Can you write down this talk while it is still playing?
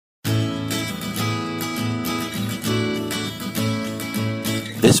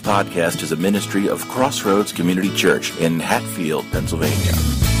This podcast is a ministry of Crossroads Community Church in Hatfield, Pennsylvania.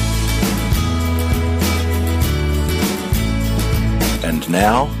 And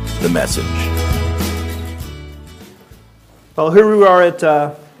now, the message. Well, here we are at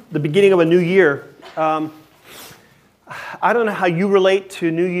the beginning of a new year. I don't know how you relate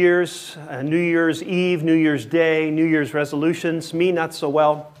to New Year's Eve, New Year's Day, New Year's resolutions. Me, not so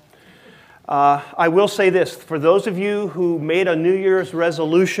well. I will say this, for those of you who made a New Year's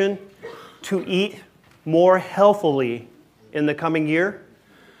resolution to eat more healthily in the coming year,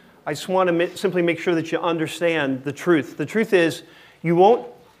 I just want to simply make sure that you understand the truth. The truth is, you won't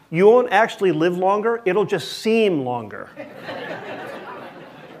actually live longer, it'll just seem longer.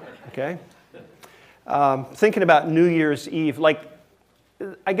 Okay? Thinking about New Year's Eve,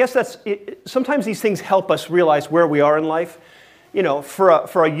 I guess that's it. Sometimes these things help us realize where we are in life. You know,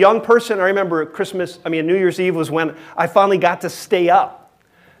 for a young person, I remember New Year's Eve was when I finally got to stay up.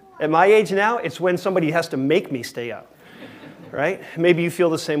 At my age now, it's when somebody has to make me stay up, right? Maybe you feel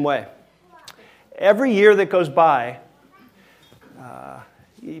the same way. Every year that goes by,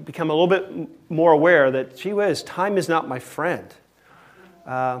 you become a little bit more aware that, gee whiz, time is not my friend.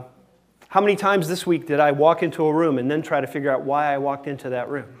 How many times this week did I walk into a room and then try to figure out why I walked into that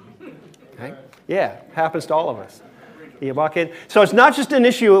room? Okay? Yeah, happens to all of us. You walk in. So it's not just an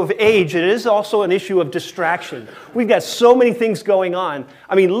issue of age, it is also an issue of distraction. We've got so many things going on.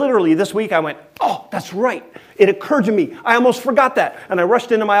 I mean, literally this week I went, oh, that's right. It occurred to me. I almost forgot that. And I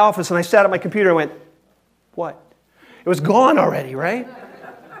rushed into my office and I sat at my computer and went, what? It was gone already, right?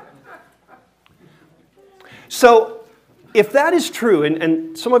 So if that is true,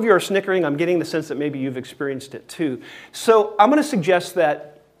 and some of you are snickering, I'm getting the sense that maybe you've experienced it too. So I'm going to suggest that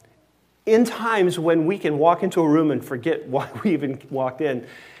in times when we can walk into a room and forget why we even walked in,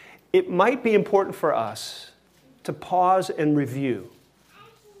 it might be important for us to pause and review,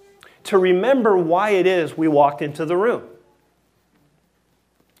 to remember why it is we walked into the room,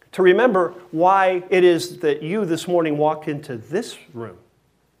 to remember why it is that you this morning walked into this room.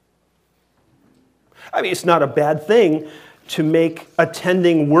 I mean, it's not a bad thing to make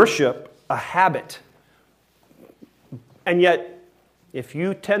attending worship a habit. And yet, if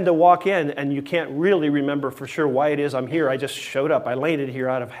you tend to walk in and you can't really remember for sure why it is I'm here, I just showed up, I landed here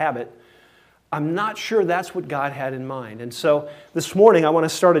out of habit, I'm not sure that's what God had in mind. And so this morning I want to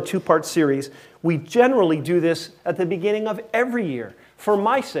start a two-part series. We generally do this at the beginning of every year, for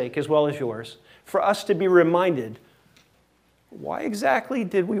my sake as well as yours, for us to be reminded, why exactly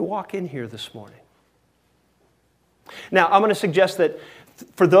did we walk in here this morning? Now, I'm going to suggest that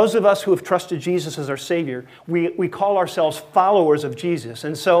for those of us who have trusted Jesus as our Savior, we call ourselves followers of Jesus.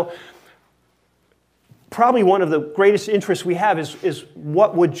 And so probably one of the greatest interests we have is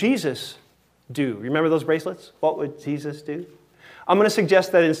what would Jesus do? Remember those bracelets? What would Jesus do? I'm going to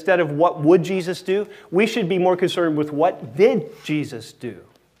suggest that instead of what would Jesus do, we should be more concerned with what did Jesus do?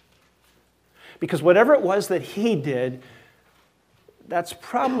 Because whatever it was that he did, that's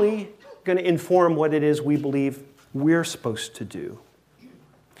probably going to inform what it is we believe we're supposed to do.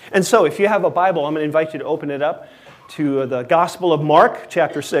 And so, if you have a Bible, I'm going to invite you to open it up to the Gospel of Mark,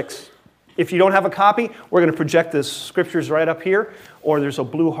 chapter 6. If you don't have a copy, we're going to project the scriptures right up here, or there's a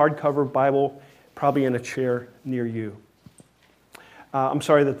blue hardcover Bible probably in a chair near you. I'm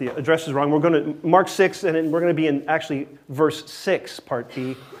sorry that the address is wrong. We're going to Mark 6, and we're going to be in actually verse 6, part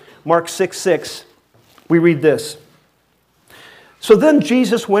B. Mark 6:6. We read this. So then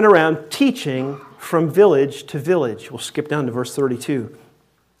Jesus went around teaching from village to village. We'll skip down to verse 32.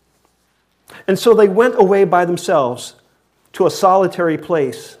 And so they went away by themselves to a solitary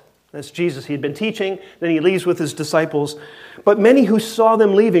place. That's Jesus. He had been teaching, then he leaves with his disciples. But many who saw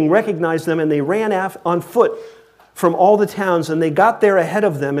them leaving recognized them, and they ran on foot from all the towns, and they got there ahead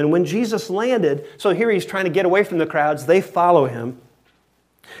of them. And when Jesus landed, so here he's trying to get away from the crowds, they follow him.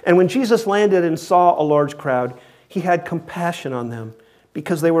 And when Jesus landed and saw a large crowd, he had compassion on them,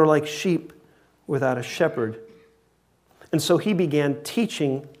 because they were like sheep without a shepherd. And so he began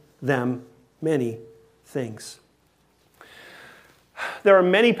teaching them many things. There are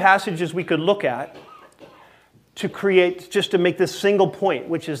many passages we could look at to make this single point,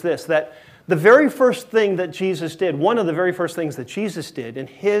 which is this, that the very first thing that Jesus did, one of the very first things that Jesus did in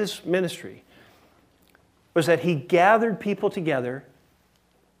his ministry, was that he gathered people together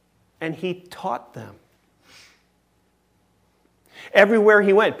and he taught them. Everywhere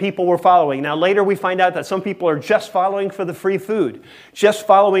he went, people were following. Now later we find out that some people are just following for the free food, just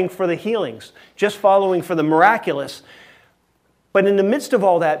following for the healings, just following for the miraculous. But in the midst of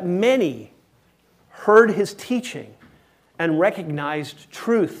all that, many heard his teaching and recognized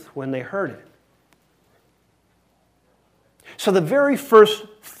truth when they heard it. So the very first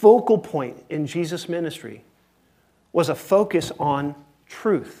focal point in Jesus' ministry was a focus on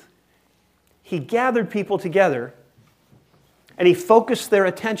truth. He gathered people together and he focused their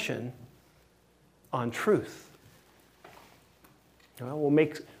attention on truth. Well,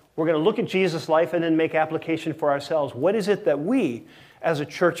 we're going to look at Jesus' life and then make application for ourselves. What is it that we, as a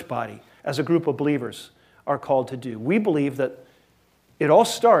church body, as a group of believers, are called to do? We believe that it all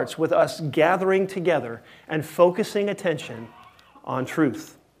starts with us gathering together and focusing attention on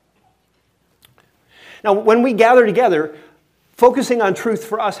truth. Now, when we gather together, focusing on truth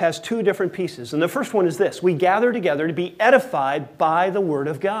for us has two different pieces. And the first one is this: we gather together to be edified by the Word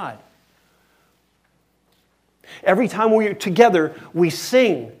of God. Every time we're together, we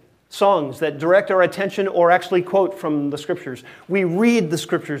sing songs that direct our attention or actually quote from the Scriptures. We read the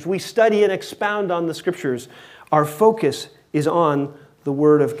Scriptures. We study and expound on the Scriptures. Our focus is on the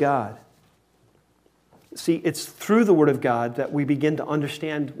Word of God. See, it's through the Word of God that we begin to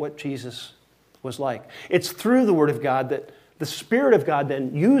understand what Jesus was like. It's through the Word of God that the Spirit of God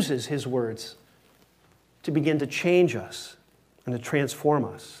then uses His words to begin to change us and to transform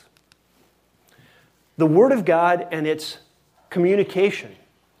us. The Word of God and its communication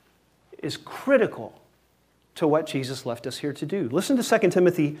is critical to what Jesus left us here to do. Listen to 2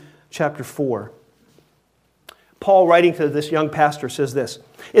 Timothy chapter 4. Paul, writing to this young pastor, says this: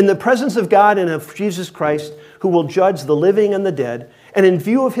 "In the presence of God and of Jesus Christ, who will judge the living and the dead, and in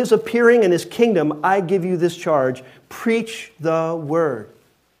view of His appearing and His kingdom, I give you this charge: preach the word."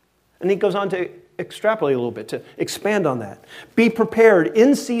 And he goes on to extrapolate a little bit, to expand on that. "Be prepared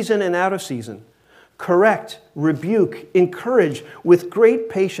in season and out of season. Correct, rebuke, encourage with great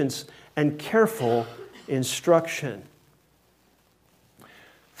patience and careful instruction."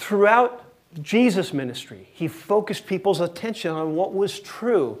 Throughout Jesus' ministry, He focused people's attention on what was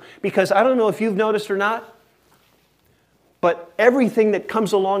true. Because I don't know if you've noticed or not, but everything that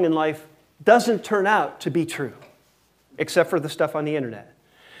comes along in life doesn't turn out to be true, except for the stuff on the internet.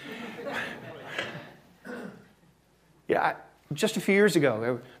 Just a few years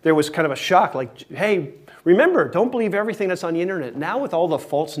ago, there was kind of a shock, like, hey, remember, don't believe everything that's on the internet. Now with all the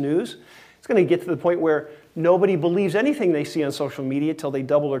false news, it's going to get to the point where nobody believes anything they see on social media until they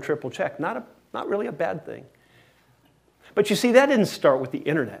double or triple check. Not really a bad thing. But you see, that didn't start with the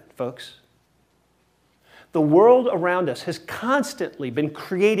internet, folks. The world around us has constantly been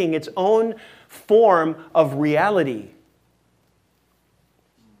creating its own form of reality.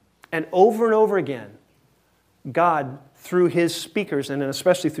 And over again, God, through His speakers, and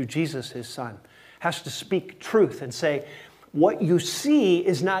especially through Jesus, His Son, has to speak truth and say, what you see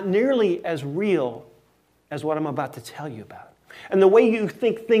is not nearly as real as what I'm about to tell you about. And the way you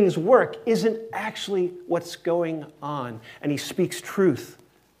think things work isn't actually what's going on. And He speaks truth.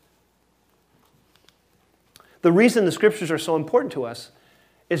 The reason the Scriptures are so important to us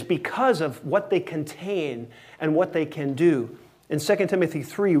is because of what they contain and what they can do. In 2 Timothy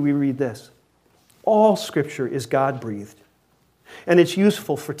 3, we read this: "All Scripture is God-breathed, and it's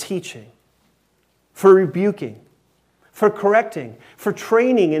useful for teaching, for rebuking, for correcting, for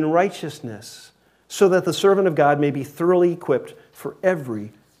training in righteousness, so that the servant of God may be thoroughly equipped for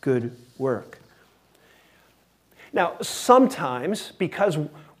every good work." Now, sometimes, because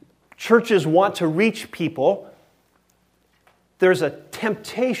churches want to reach people, there's a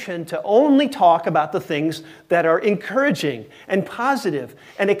temptation to only talk about the things that are encouraging and positive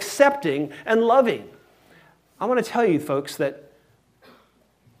and accepting and loving. I want to tell you, folks, that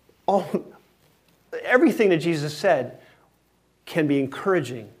everything that Jesus said can be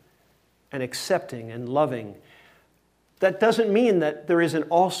encouraging and accepting and loving. That doesn't mean that there isn't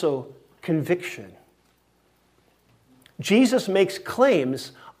also conviction. Jesus makes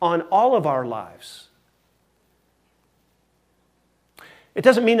claims on all of our lives. It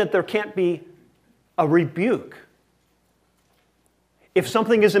doesn't mean that there can't be a rebuke. If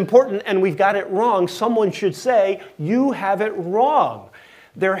something is important and we've got it wrong, someone should say, "You have it wrong."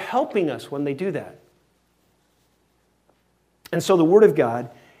 They're helping us when they do that. And so the Word of God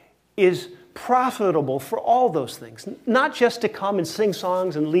is profitable for all those things. Not just to come and sing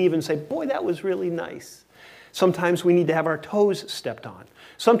songs and leave and say, "Boy, that was really nice." Sometimes we need to have our toes stepped on.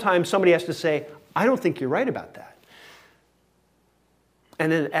 Sometimes somebody has to say, "I don't think you're right about that."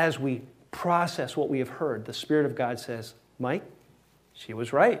 And then as we process what we have heard, the Spirit of God says, "Mike, she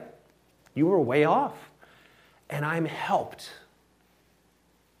was right. You were way off. And I'm helped."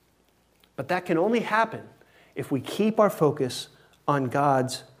 But that can only happen if we keep our focus on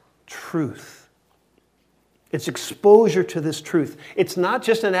God's truth. It's exposure to this truth. It's not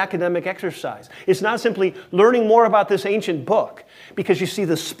just an academic exercise. It's not simply learning more about this ancient book. Because you see,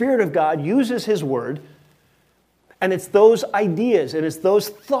 the Spirit of God uses His Word And it's those ideas and it's those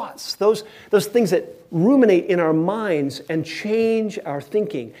thoughts, those things that ruminate in our minds and change our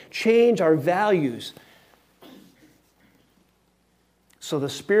thinking, change our values. So the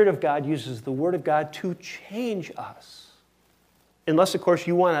Spirit of God uses the Word of God to change us. Unless, of course,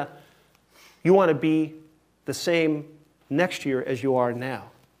 you want to be the same next year as you are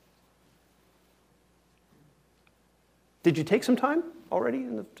now. Did you take some time already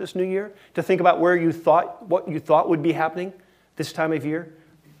in this new year to think about what you thought would be happening this time of year,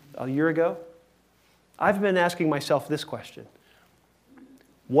 a year ago? I've been asking myself this question.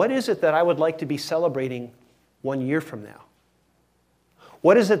 What is it that I would like to be celebrating 1 year from now?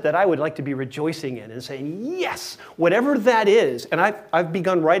 What is it that I would like to be rejoicing in and saying, yes, whatever that is, and I've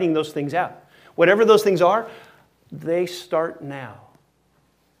begun writing those things out. Whatever those things are, they start now.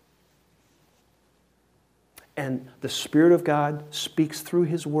 And the Spirit of God speaks through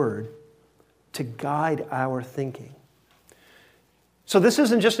His Word to guide our thinking. So this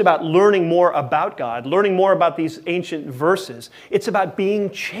isn't just about learning more about God, learning more about these ancient verses. It's about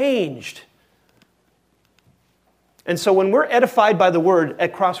being changed. And so when we're edified by the Word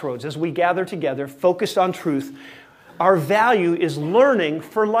at Crossroads, as we gather together, focused on truth, our value is learning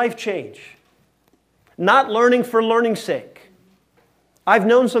for life change, not learning for learning's sake. I've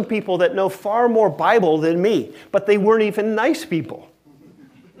known some people that know far more Bible than me, but they weren't even nice people.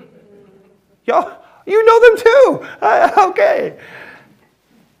 Y'all, you know them too. Okay.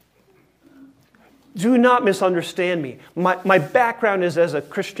 Do not misunderstand me. My background is as a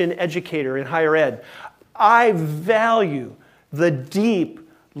Christian educator in higher ed. I value the deep,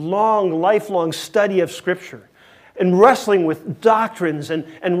 lifelong study of Scripture and wrestling with doctrines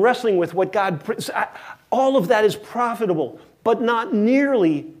and wrestling with what God... All of that is profitable, but not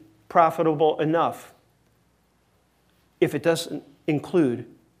nearly profitable enough if it doesn't include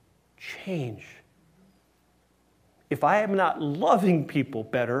change. If I am not loving people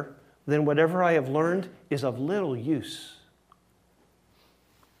better, then whatever I have learned is of little use.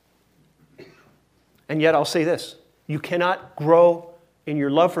 And yet I'll say this, you cannot grow in your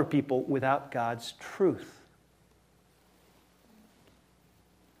love for people without God's truth.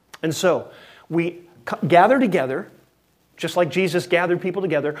 And so we gather together, just like Jesus gathered people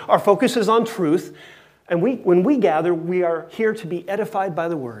together. Our focus is on truth. And when we gather, we are here to be edified by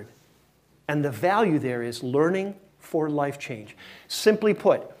the Word. And the value there is learning for life change. Simply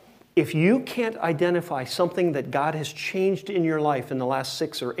put, if you can't identify something that God has changed in your life in the last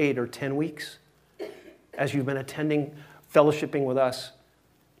 6 or 8 or 10 weeks, as you've been attending, fellowshipping with us,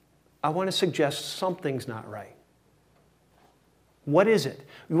 I want to suggest something's not right. What is it?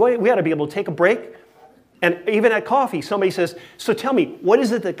 We ought to be able to take a break. And even at coffee, somebody says, so tell me, what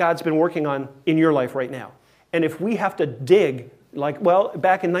is it that God's been working on in your life right now? And if we have to dig,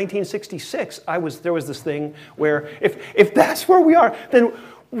 back in 1966, there was this thing where if that's where we are, then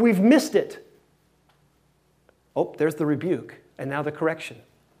we've missed it. Oh, there's the rebuke, and now the correction.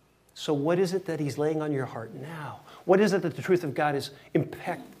 So what is it that He's laying on your heart now? What is it that the truth of God is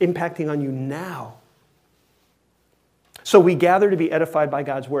impacting on you now? So we gather to be edified by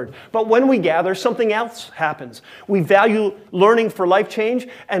God's Word. But when we gather, something else happens. We value learning for life change,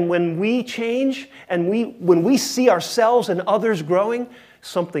 and when we change, and when we see ourselves and others growing,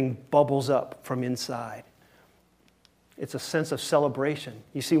 something bubbles up from inside. It's a sense of celebration.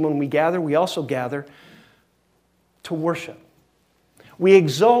 You see, when we gather, we also gather to worship. We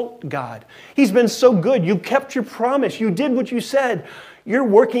exalt God. He's been so good. You kept your promise. You did what you said. You're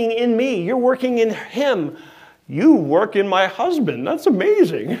working in me. You're working in Him. You work in my husband. That's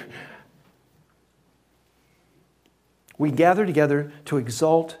amazing. We gather together to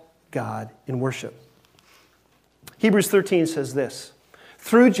exalt God in worship. Hebrews 13 says this,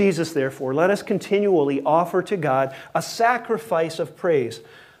 through Jesus, therefore, let us continually offer to God a sacrifice of praise,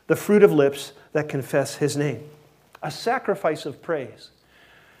 the fruit of lips that confess His name. A sacrifice of praise.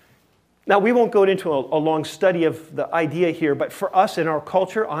 Now, we won't go into a long study of the idea here, but for us in our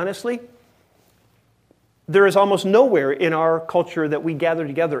culture, honestly, there is almost nowhere in our culture that we gather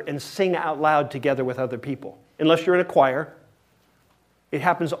together and sing out loud together with other people. Unless you're in a choir, it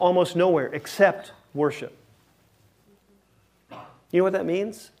happens almost nowhere except worship. You know what that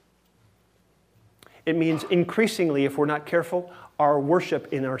means? It means increasingly, if we're not careful, our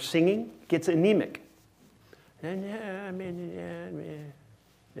worship in our singing gets anemic.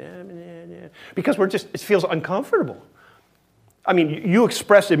 Because it feels uncomfortable. I mean, you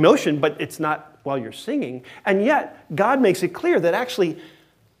express emotion, but it's not while you're singing. And yet, God makes it clear that actually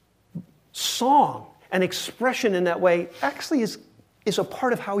song and expression in that way actually is a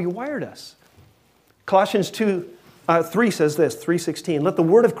part of how He wired us. 3 says this, 3:16, let the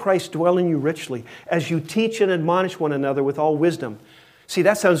word of Christ dwell in you richly as you teach and admonish one another with all wisdom. See,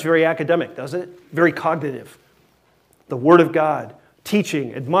 that sounds very academic, doesn't it? Very cognitive. The word of God,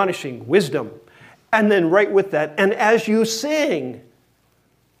 teaching, admonishing, wisdom. And then right with that, and as you sing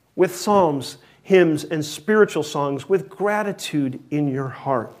with psalms, hymns, and spiritual songs with gratitude in your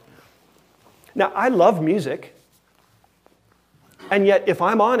heart. Now, I love music. And yet, if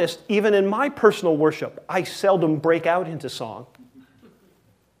I'm honest, even in my personal worship, I seldom break out into song.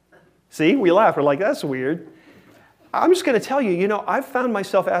 See, we laugh. We're like, that's weird. I'm just going to tell you, I've found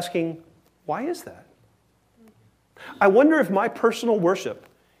myself asking, why is that? I wonder if my personal worship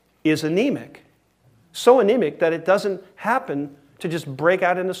is anemic. So anemic that it doesn't happen to just break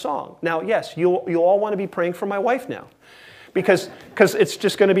out into song. Now, yes, you all want to be praying for my wife now. Because it's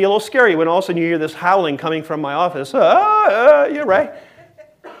just going to be a little scary when all of a sudden you hear this howling coming from my office. You're right.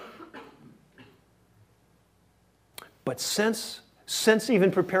 But since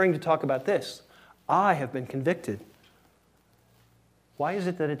even preparing to talk about this, I have been convicted. Why is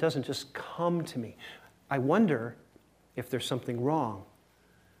it that it doesn't just come to me? I wonder if there's something wrong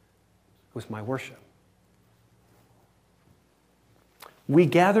with my worship. We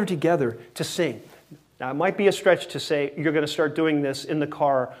gather together to sing. Now, it might be a stretch to say you're going to start doing this in the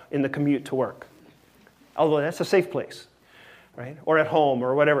car, in the commute to work. Although that's a safe place, right? Or at home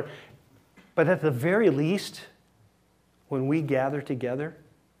or whatever. But at the very least, when we gather together,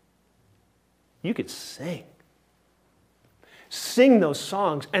 you could sing. Sing those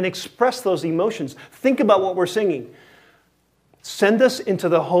songs and express those emotions. Think about what we're singing. Send us into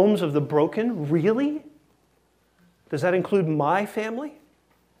the homes of the broken? Really? Does that include my family?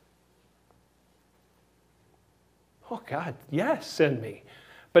 Oh, God, yes, send me.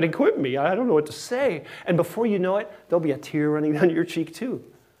 But equip me. I don't know what to say. And before you know it, there'll be a tear running down your cheek too.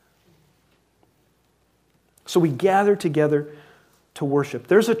 So we gather together to worship.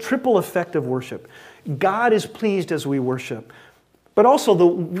 There's a triple effect of worship. God is pleased as we worship. But also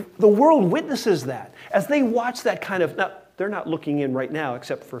the world witnesses that. As they watch that kind of... Now, they're not looking in right now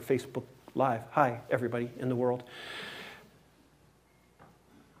except for Facebook Live. Hi, everybody in the world.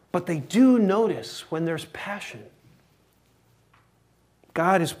 But they do notice when there's passion.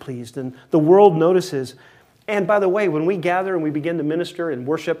 God is pleased, and the world notices. And by the way, when we gather and we begin to minister and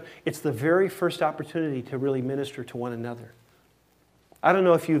worship, it's the very first opportunity to really minister to one another. I don't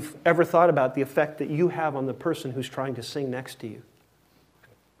know if you've ever thought about the effect that you have on the person who's trying to sing next to you.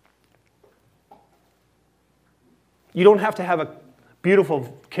 You don't have to have a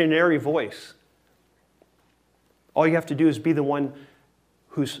beautiful canary voice. All you have to do is be the one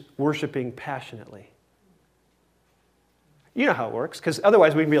who's worshiping passionately. You know how it works, because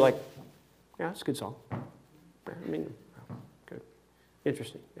otherwise we'd be like, yeah, it's a good song. I mean, good.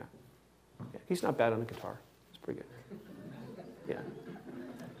 Interesting, yeah. He's not bad on the guitar. It's pretty good. Yeah.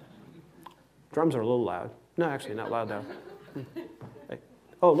 Drums are a little loud. No, actually, not loud though. Hey.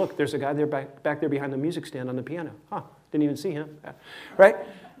 Oh, look, there's a guy there back there behind the music stand on the piano. Huh, didn't even see him. Yeah. Right?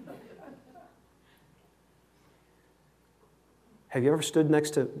 Have you ever stood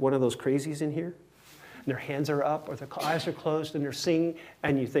next to one of those crazies in here? And their hands are up or their eyes are closed and they're singing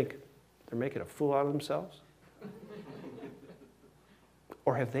and you think, they're making a fool out of themselves?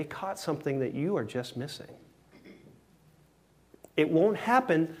 Or have they caught something that you are just missing? It won't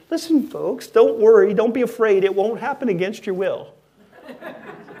happen. Listen, folks, don't worry. Don't be afraid. It won't happen against your will.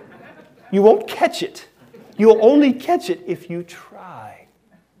 You won't catch it. You'll only catch it if you try.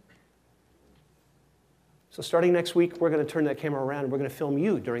 So starting next week, we're going to turn that camera around and we're going to film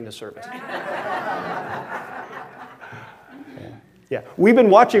you during the service. Yeah, we've been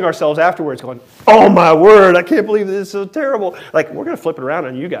watching ourselves afterwards going, oh my word, I can't believe this is so terrible. Like, we're going to flip it around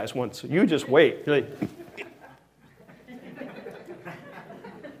on you guys once. You just wait. You're like,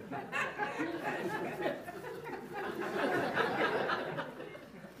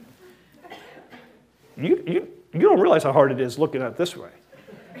 you don't realize how hard it is looking at it this way.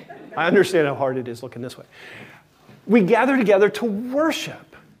 I understand how hard it is looking this way. We gather together to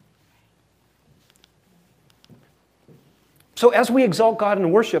worship. So as we exalt God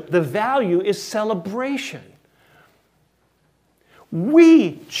in worship, the value is celebration.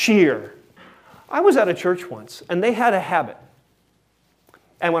 We cheer. I was at a church once, and they had a habit.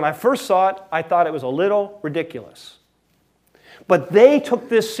 And when I first saw it, I thought it was a little ridiculous. But they took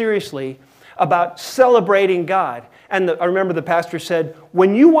this seriously about celebrating God. And I remember the pastor said,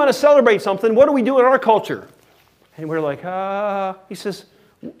 when you want to celebrate something, what do we do in our culture? And we're like, he says,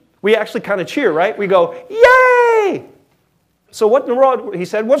 we actually kind of cheer, right? We go, yay! So what in the world, he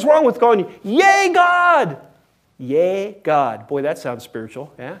said, what's wrong with going, yay, God? Yay, God. Boy, that sounds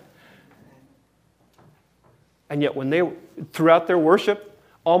spiritual, yeah? And yet throughout their worship,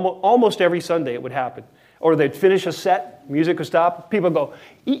 almost every Sunday it would happen. Or they'd finish a set, music would stop, people would go,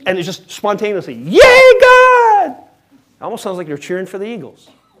 and it's just spontaneously, "Yay, God!" It almost sounds like you're cheering for the Eagles.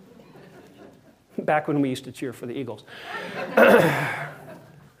 Back when we used to cheer for the Eagles.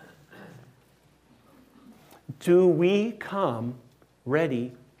 Do we come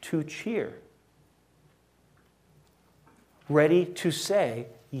ready to cheer? Ready to say,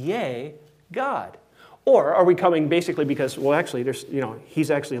 "Yay, God"? Or are we coming basically because, well, actually, he's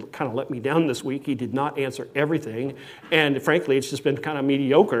actually kind of let me down this week. He did not answer everything. And frankly, it's just been kind of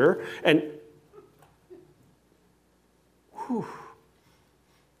mediocre. And, whew,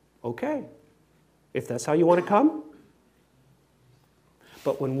 okay, if that's how you want to come.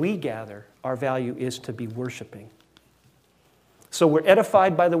 But when we gather, our value is to be worshiping. So we're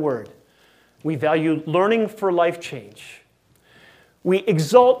edified by the Word. We value learning for life change. We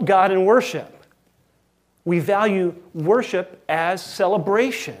exalt God in worship. We value worship as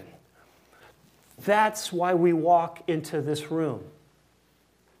celebration. That's why we walk into this room.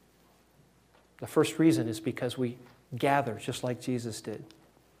 The first reason is because we gather just like Jesus did.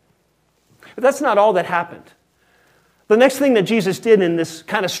 But that's not all that happened. The next thing that Jesus did in this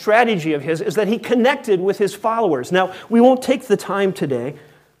kind of strategy of his is that he connected with his followers. Now, we won't take the time today,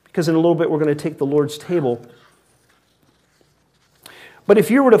 because in a little bit we're going to take the Lord's table. But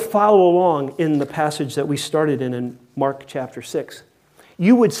if you were to follow along in the passage that we started in Mark chapter 6,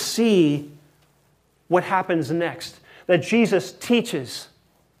 you would see what happens next, that Jesus teaches.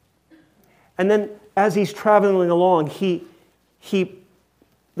 And then as he's traveling along,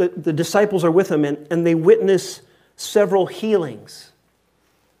 the disciples are with him, and they witness several healings.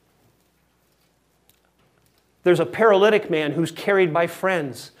 There's a paralytic man who's carried by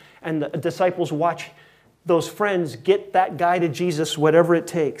friends, and the disciples watch those friends get that guy to Jesus, whatever it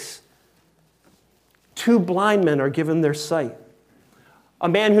takes. 2 blind men are given their sight. A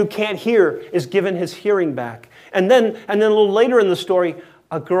man who can't hear is given his hearing back. And then a little later in the story,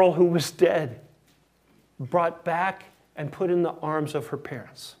 a girl who was dead brought back and put in the arms of her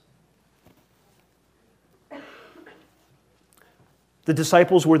parents. The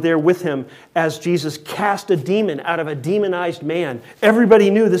disciples were there with him as Jesus cast a demon out of a demonized man.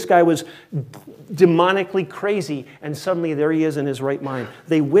 Everybody knew this guy was demonically crazy, and suddenly there he is in his right mind.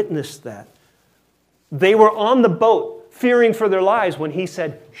 They witnessed that. They were on the boat, fearing for their lives, when he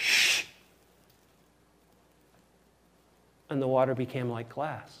said, "Shh." And the water became like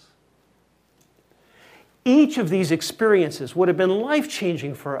glass. Each of these experiences would have been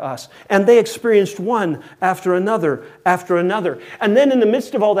life-changing for us, and they experienced one after another after another. And then in the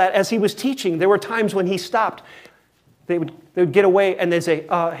midst of all that, as he was teaching, there were times when he stopped. They would get away and they'd say,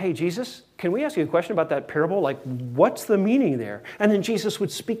 "Hey, Jesus, can we ask you a question about that parable? Like, what's the meaning there?" And then Jesus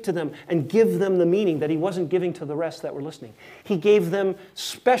would speak to them and give them the meaning that he wasn't giving to the rest that were listening. He gave them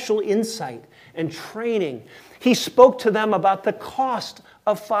special insight and training. He spoke to them about the cost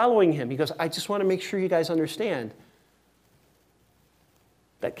of following him. He goes, "I just want to make sure you guys understand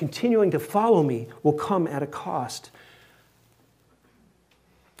that continuing to follow me will come at a cost."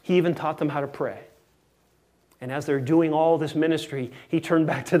 He even taught them how to pray. And as they're doing all this ministry, he turned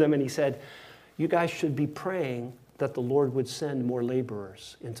back to them and he said, "You guys should be praying that the Lord would send more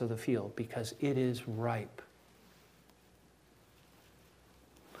laborers into the field because it is ripe."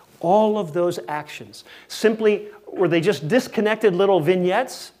 All of those actions, simply, were they just disconnected little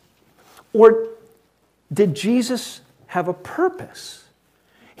vignettes? Or did Jesus have a purpose?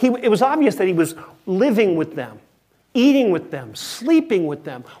 It was obvious that he was living with them, eating with them, sleeping with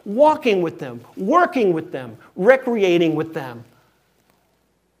them, walking with them, working with them, recreating with them.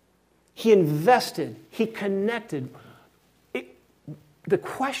 He invested, he connected. The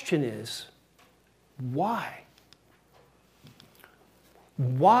question is, why?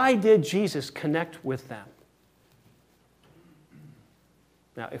 Why did Jesus connect with them?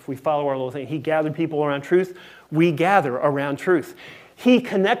 Now, if we follow our little thing, he gathered people around truth. We gather around truth. He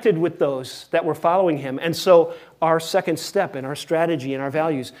connected with those that were following him. And so our second step in our strategy and our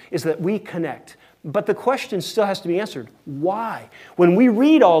values is that we connect. But the question still has to be answered. Why? When we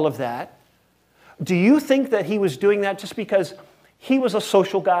read all of that, do you think that he was doing that just because he was a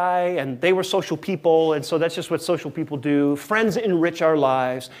social guy and they were social people, and so that's just what social people do? Friends enrich our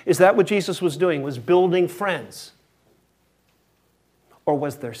lives. Is that what Jesus was doing, was building friends? Or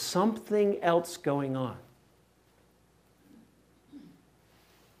was there something else going on?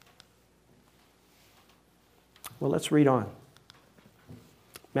 Well, let's read on.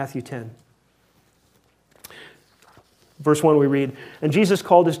 Matthew 10. Verse 1 we read, "And Jesus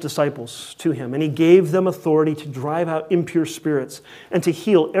called his disciples to him, and he gave them authority to drive out impure spirits and to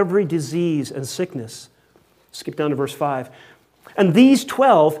heal every disease and sickness. Skip down to verse 5. And these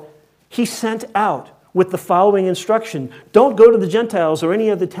 12 he sent out with the following instruction. Don't go to the Gentiles or any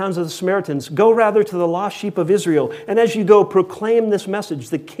of the towns of the Samaritans. Go rather to the lost sheep of Israel. And as you go, proclaim this message.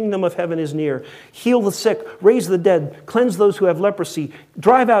 The kingdom of heaven is near. Heal the sick, raise the dead, cleanse those who have leprosy,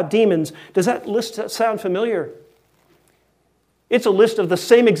 drive out demons. Does that list sound familiar? It's a list of the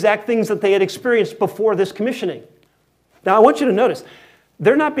same exact things that they had experienced before this commissioning. Now, I want you to notice,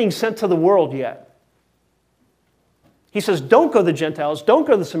 they're not being sent to the world yet. He says, don't go to the Gentiles, don't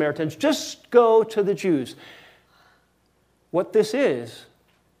go to the Samaritans, just go to the Jews. What this is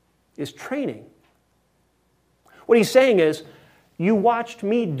training. What he's saying is, you watched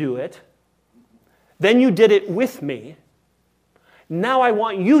me do it, then you did it with me, now I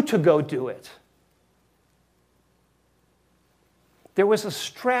want you to go do it. There was a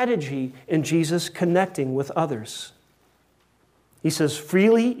strategy in Jesus connecting with others. He says,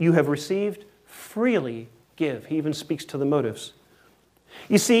 freely you have received, freely give. He even speaks to the motives.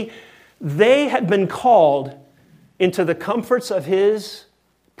 You see, they had been called into the comforts of his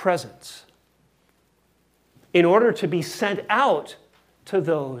presence in order to be sent out to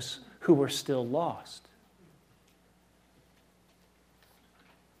those who were still lost.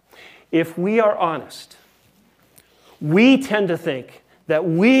 If we are honest, we tend to think that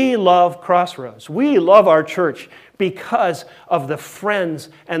we love Crossroads. We love our church because of the friends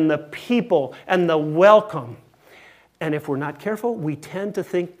and the people and the welcome. And if we're not careful, we tend to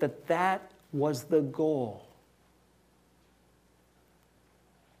think that that was the goal.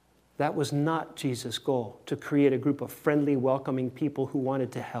 That was not Jesus' goal, to create a group of friendly, welcoming people who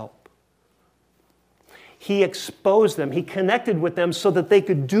wanted to help. He exposed them. He connected with them so that they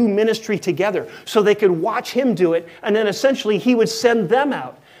could do ministry together, so they could watch him do it, and then essentially he would send them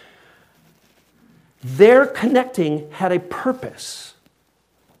out. Their connecting had a purpose.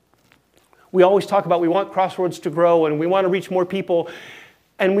 We always talk about we want Crossroads to grow and we want to reach more people,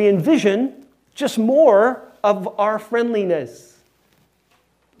 and we envision just more of our friendliness.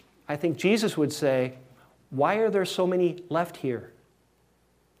 I think Jesus would say, why are there so many left here?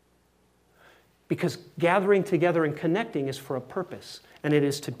 Because gathering together and connecting is for a purpose, and it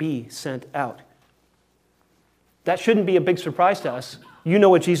is to be sent out. That shouldn't be a big surprise to us. You know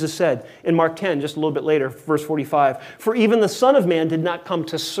what Jesus said in Mark 10, just a little bit later, verse 45. For even the Son of Man did not come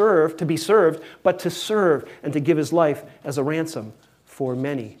to serve, to be served, but to serve and to give his life as a ransom for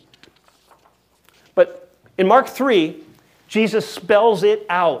many. But in Mark 3, Jesus spells it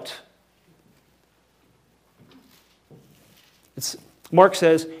out. Mark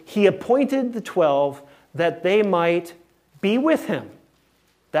says, he appointed the 12 that they might be with him.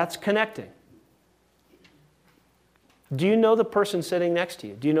 That's connecting. Do you know the person sitting next to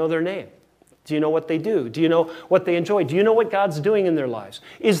you? Do you know their name? Do you know what they do? Do you know what they enjoy? Do you know what God's doing in their lives?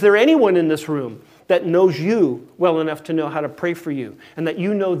 Is there anyone in this room that knows you well enough to know how to pray for you, and that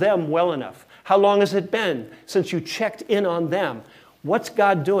you know them well enough? How long has it been since you checked in on them? What's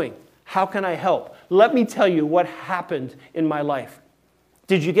God doing? How can I help? Let me tell you what happened in my life.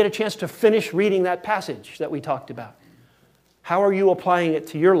 Did you get a chance to finish reading that passage that we talked about? How are you applying it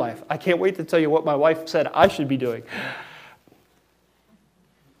to your life? I can't wait to tell you what my wife said I should be doing.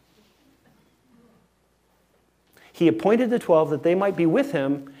 He appointed the 12 that they might be with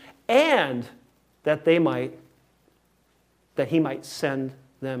him and that he might send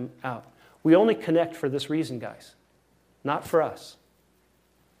them out. We only connect for this reason, guys, not for us.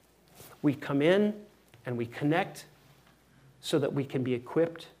 We come in and we connect so that we can be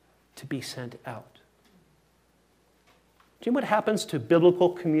equipped to be sent out. Do you know what happens to biblical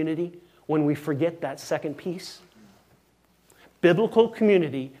community when we forget that second piece? Biblical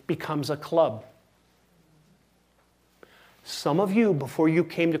community becomes a club. Some of you, before you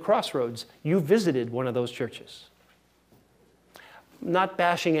came to Crossroads, you visited one of those churches. I'm not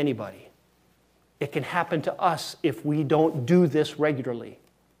bashing anybody. It can happen to us if we don't do this regularly.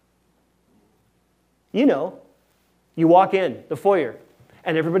 You know, you walk in the foyer,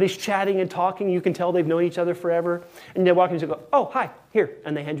 and everybody's chatting and talking. You can tell they've known each other forever. And they walk in and go, oh, hi, here.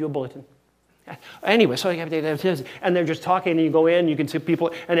 And they hand you a bulletin. Anyway, so and they're just talking, and you go in, you can see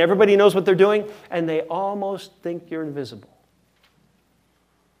people, and everybody knows what they're doing, and they almost think you're invisible.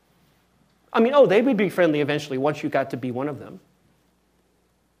 I mean, they would be friendly eventually once you got to be one of them.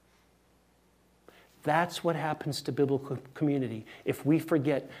 That's what happens to biblical community if we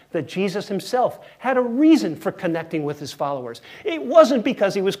forget that Jesus himself had a reason for connecting with his followers. It wasn't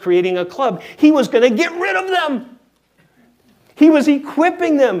because he was creating a club. He was going to get rid of them. He was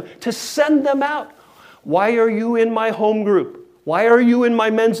equipping them to send them out. Why are you in my home group? Why are you in my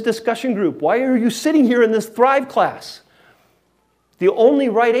men's discussion group? Why are you sitting here in this Thrive class? The only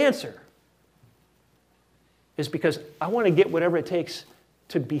right answer is because I want to get whatever it takes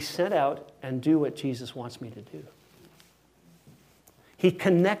to be sent out and do what Jesus wants me to do. He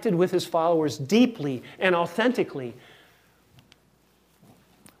connected with his followers deeply and authentically,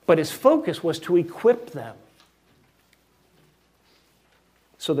 but his focus was to equip them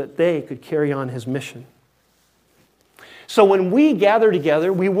so that they could carry on his mission. So when we gather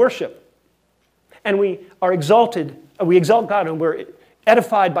together, we worship, and we are exalted, we exalt God, and we're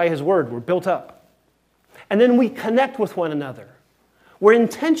edified by his word, we're built up. And then we connect with one another. We're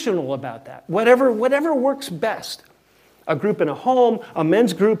intentional about that. Whatever works best. A group in a home, a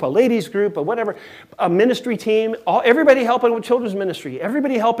men's group, a ladies' group, a whatever, a ministry team, everybody helping with children's ministry,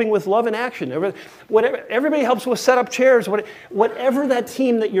 everybody helping with Love in Action, everybody helps with set up chairs, whatever that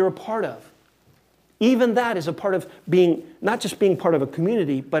team that you're a part of. Even that is a part of being, not just being part of a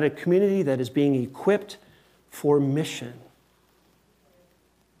community, but a community that is being equipped for mission.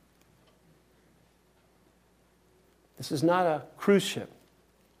 This is not a cruise ship.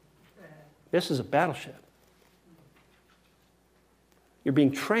 This is a battleship. You're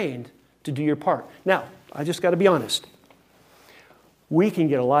being trained to do your part. Now, I just got to be honest. We can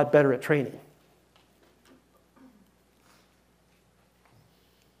get a lot better at training. In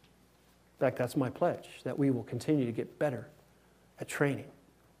fact, that's my pledge, that we will continue to get better at training.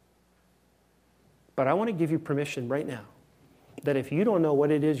 But I want to give you permission right now that if you don't know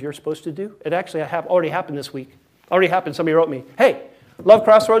what it is you're supposed to do, it actually already happened this week. Already happened. Somebody wrote me, hey, love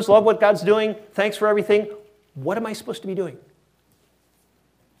Crossroads, love what God's doing, thanks for everything. What am I supposed to be doing?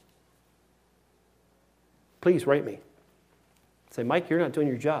 Please write me. Say, Mike, you're not doing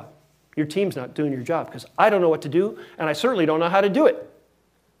your job. Your team's not doing your job because I don't know what to do, and I certainly don't know how to do it.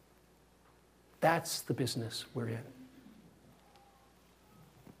 That's the business we're in.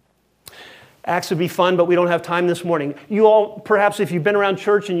 Acts would be fun, but we don't have time this morning. You all, perhaps if you've been around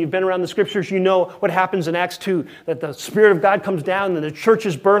church and you've been around the scriptures, you know what happens in Acts 2, that the Spirit of God comes down and the church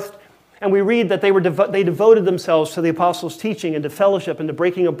is birthed. And we read that they devoted themselves to the apostles' teaching and to fellowship and to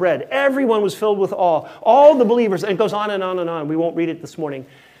breaking of bread. Everyone was filled with awe. All the believers, and it goes on and on and on. We won't read it this morning.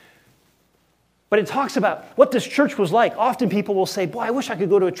 But it talks about what this church was like. Often people will say, boy, I wish I could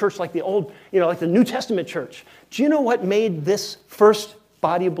go to a church like the old, like the New Testament church. Do you know what made this first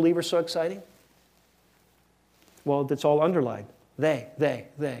body of believers so exciting? Well, it's all underlined. They.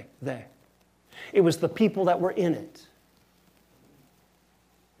 It was the people that were in it.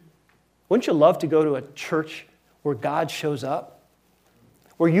 Wouldn't you love to go to a church where God shows up?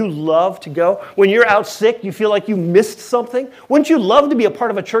 Where you love to go? When you're out sick, you feel like you missed something? Wouldn't you love to be a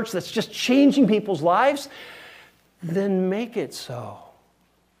part of a church that's just changing people's lives? Then make it so.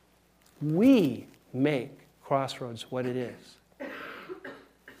 We make Crossroads what it is.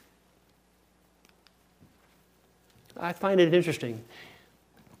 I find it interesting.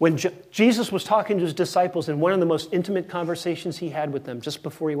 When Jesus was talking to his disciples in one of the most intimate conversations he had with them just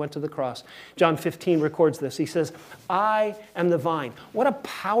before he went to the cross, John 15 records this. He says, I am the vine. What a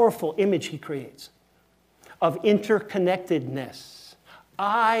powerful image he creates of interconnectedness.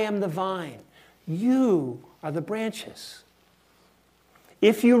 I am the vine. You are the branches.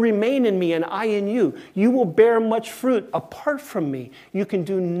 If you remain in me and I in you, you will bear much fruit. Apart from me, you can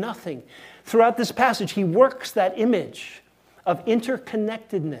do nothing. Throughout this passage, he works that image of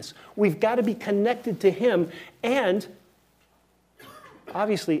interconnectedness. We've got to be connected to him and,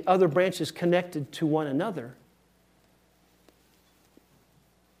 obviously, other branches connected to one another.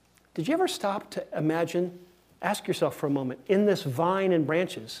 Did you ever stop to imagine, ask yourself for a moment, in this vine and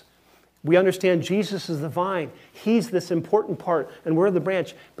branches, we understand Jesus is the vine. He's this important part, and we're the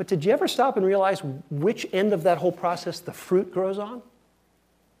branch. But did you ever stop and realize which end of that whole process the fruit grows on?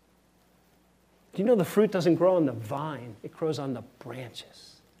 Do you know the fruit doesn't grow on the vine? It grows on the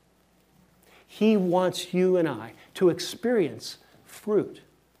branches. He wants you and I to experience fruit,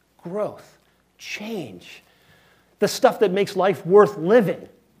 growth, change, the stuff that makes life worth living.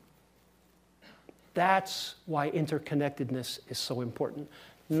 That's why interconnectedness is so important.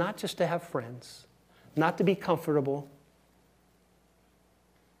 Not just to have friends, not to be comfortable.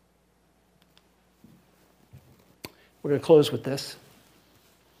 We're going to close with this.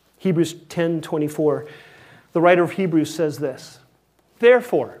 Hebrews 10:24. The writer of Hebrews says this,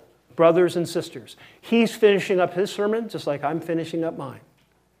 therefore, brothers and sisters, he's finishing up his sermon just like I'm finishing up mine.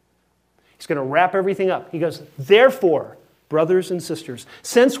 He's going to wrap everything up. He goes, therefore, brothers and sisters,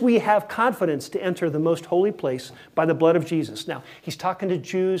 since we have confidence to enter the most holy place by the blood of Jesus. Now, he's talking to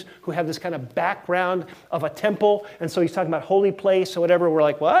Jews who have this kind of background of a temple, and so he's talking about holy place or whatever. We're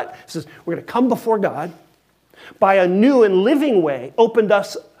like, what? He says, we're going to come before God by a new and living way opened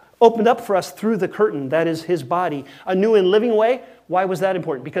up for us through the curtain, that is his body. A new and living way. Why was that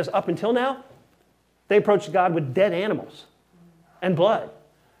important? Because up until now, They approached God with dead animals and blood.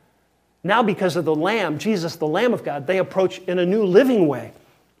 Now, because of the Lamb, Jesus, the Lamb of God, they approach in a new living way.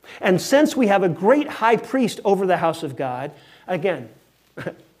 And since we have a great high priest over the house of God, again,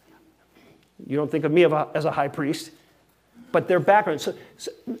 you don't think of me as a high priest, but their background. So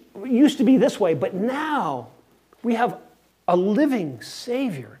it used to be this way, but now we have a living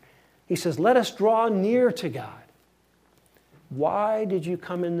Savior. He says, let us draw near to God. Why did you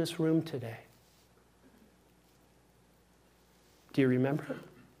come in this room today? Do you remember it?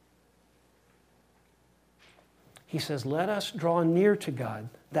 He says, let us draw near to God.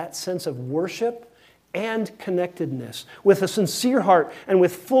 That sense of worship and connectedness with a sincere heart and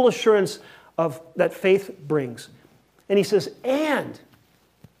with full assurance of that faith brings. And he says, and,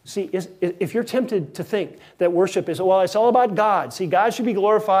 see, if you're tempted to think that worship is, well, it's all about God. See, God should be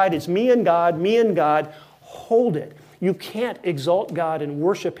glorified. It's me and God, hold it. You can't exalt God and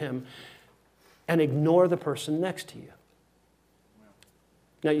worship Him and ignore the person next to you.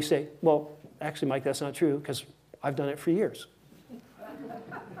 Now you say, well, actually, Mike, that's not true because I've done it for years.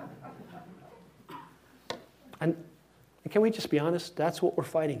 And can we just be honest? That's what we're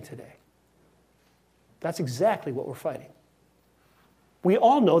fighting today. That's exactly what we're fighting. We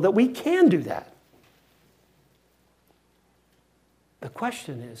all know that we can do that. The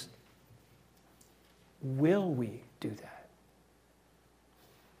question is, will we do that?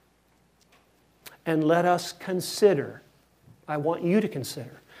 And let us consider, I want you to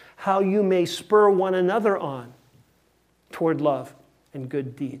consider, how you may spur one another on toward love and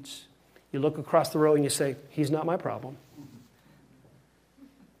good deeds. You look across the row and you say, he's not my problem.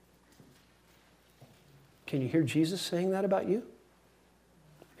 Can you hear Jesus saying that about you?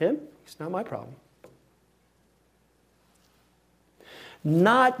 Him? He's not my problem.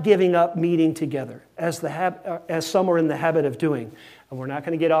 Not giving up meeting together, as some are in the habit of doing. And we're not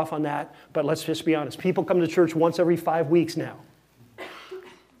going to get off on that, but let's just be honest. People come to church once every 5 weeks now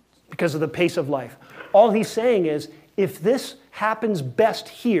because of the pace of life. All he's saying is, if this happens best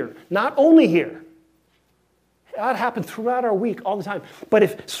here, not only here, that happens throughout our week all the time. But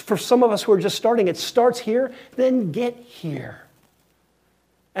if for some of us who are just starting, it starts here, then get here.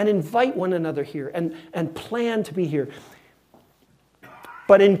 And invite one another here and plan to be here.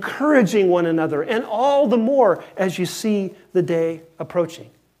 But encouraging one another, and all the more as you see the day approaching.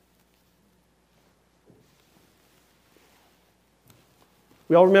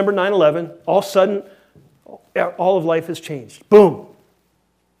 We all remember 9/11. All of a sudden, all of life has changed. Boom.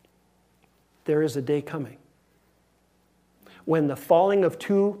 There is a day coming when the falling of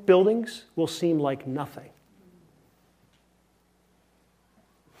 2 buildings will seem like nothing.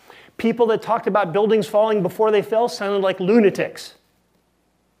 People that talked about buildings falling before they fell sounded like lunatics.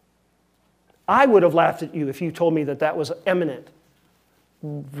 I would have laughed at you if you told me that that was imminent.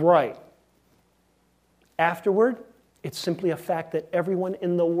 Right. Afterward, it's simply a fact that everyone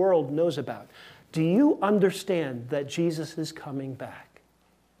in the world knows about. Do you understand that Jesus is coming back?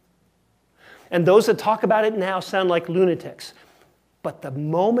 And those that talk about it now sound like lunatics. But the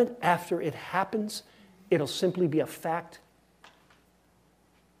moment after it happens, it'll simply be a fact.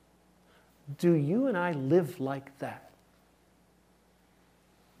 Do you and I live like that?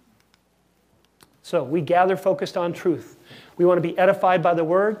 So we gather focused on truth. We want to be edified by the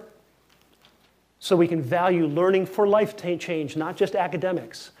Word so we can value learning for life change, not just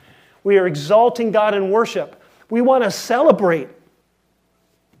academics. We are exalting God in worship. We want to celebrate.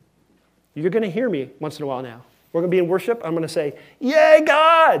 You're going to hear me once in a while now. We're going to be in worship. I'm going to say, "Yay,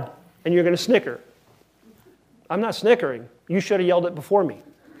 God!" And you're going to snicker. I'm not snickering. You should have yelled it before me.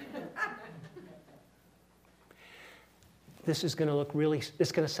 This is going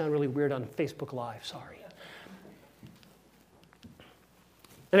to sound really weird on Facebook Live, sorry.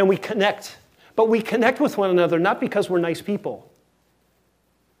 And then we connect. But we connect with one another not because we're nice people.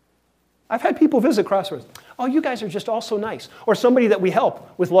 I've had people visit Crossroads. Oh, you guys are just all so nice. Or somebody that we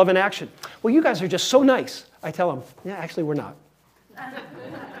help with Love in Action. Well, you guys are just so nice. I tell them, yeah, actually we're not.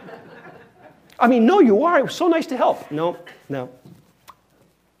 I mean, no, you are. It was so nice to help. No. No,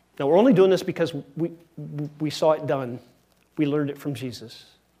 we're only doing this because we saw it done. We learned it from Jesus.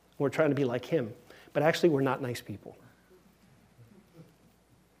 We're trying to be like Him. But actually, we're not nice people.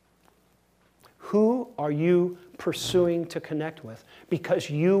 Who are you pursuing to connect with? Because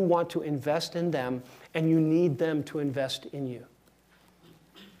you want to invest in them and you need them to invest in you.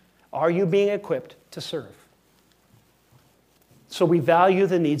 Are you being equipped to serve? So we value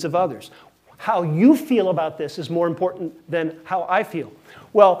the needs of others. How you feel about this is more important than how I feel.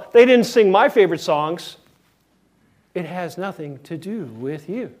 Well, they didn't sing my favorite songs. It has nothing to do with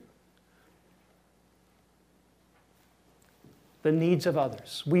you. the needs of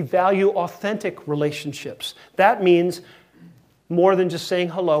others. We value authentic relationships. That means more than just saying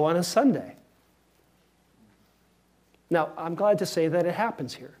hello on a Sunday. Now, I'm glad to say that it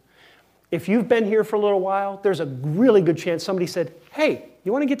happens here. If you've been here for a little while, there's a really good chance somebody said, hey,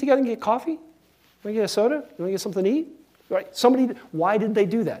 you want to get together and get coffee? You want to get a soda? You want to get something to eat? Right? Why did they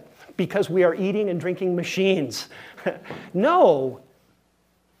do that? Because we are eating and drinking machines. No.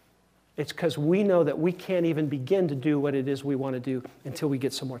 It's because we know that we can't even begin to do what it is we want to do until we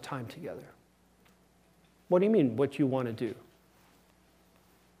get some more time together. What do you mean, what you want to do?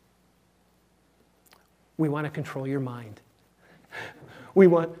 We want to control your mind. We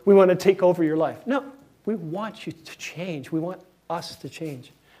want to take over your life. No, we want you to change. We want us to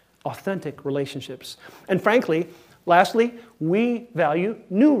change. Authentic relationships. And frankly, lastly, we value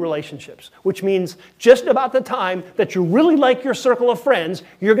new relationships, which means just about the time that you really like your circle of friends,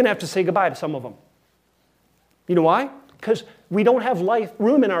 you're going to have to say goodbye to some of them. You know why? Because we don't have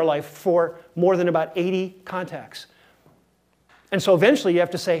room in our life for more than about 80 contacts. And so eventually you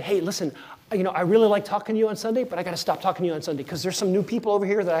have to say, hey, listen, I really like talking to you on Sunday, but I got to stop talking to you on Sunday because there's some new people over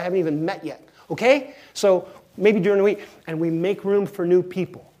here that I haven't even met yet. Okay? So maybe during the week. And we make room for new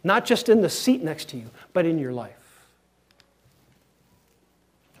people, not just in the seat next to you, but in your life.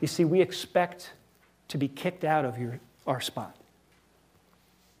 You see, we expect to be kicked out of our spot.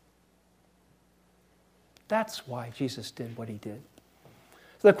 That's why Jesus did what he did.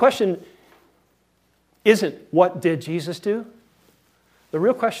 So the question isn't, what did Jesus do? The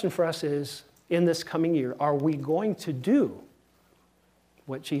real question for us is, in this coming year, are we going to do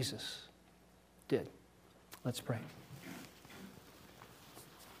what Jesus did? Let's pray.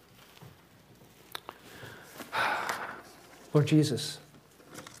 Lord Jesus,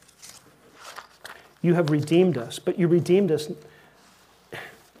 you have redeemed us, but you redeemed us.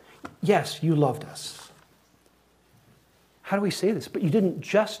 Yes, you loved us. How do we say this? But you didn't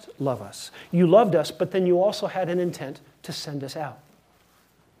just love us. You loved us, but then you also had an intent to send us out.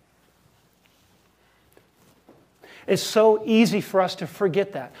 It's so easy for us to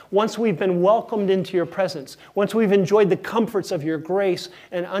forget that. Once we've been welcomed into your presence, once we've enjoyed the comforts of your grace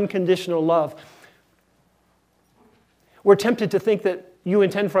and unconditional love, we're tempted to think that you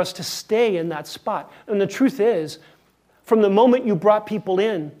intend for us to stay in that spot. And the truth is, from the moment you brought people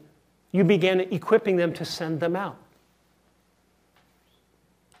in, you began equipping them to send them out.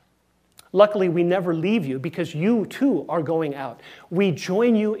 Luckily, we never leave you because you too are going out. We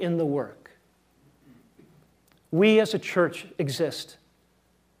join you in the work. We as a church exist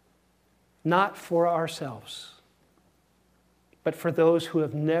not for ourselves, but for those who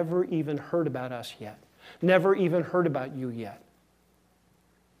have never even heard about us yet, never even heard about you yet.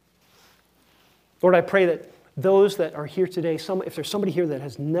 Lord, I pray that those that are here today, if there's somebody here that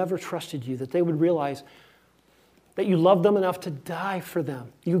has never trusted you, that they would realize that you love them enough to die for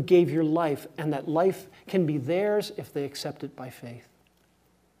them. You gave your life, and that life can be theirs if they accept it by faith.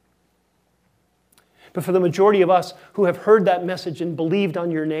 But for the majority of us who have heard that message and believed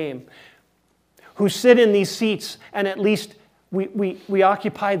on your name, who sit in these seats and at least we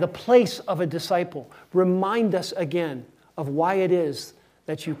occupy the place of a disciple, remind us again of why it is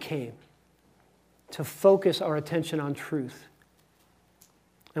that you came, to focus our attention on truth.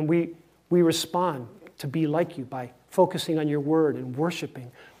 And we respond to be like you by focusing on your word and worshiping.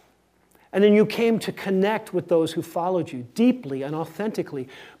 And then you came to connect with those who followed you deeply and authentically.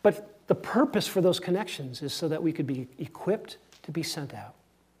 But the purpose for those connections is so that we could be equipped to be sent out.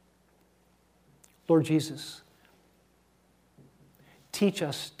 Lord Jesus, teach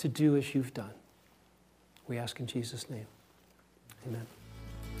us to do as you've done. We ask in Jesus' name. Amen.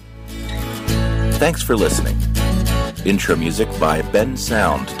 Thanks for listening. Intro music by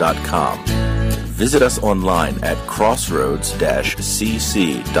bensound.com. Visit us online at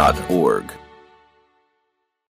crossroads-cc.org.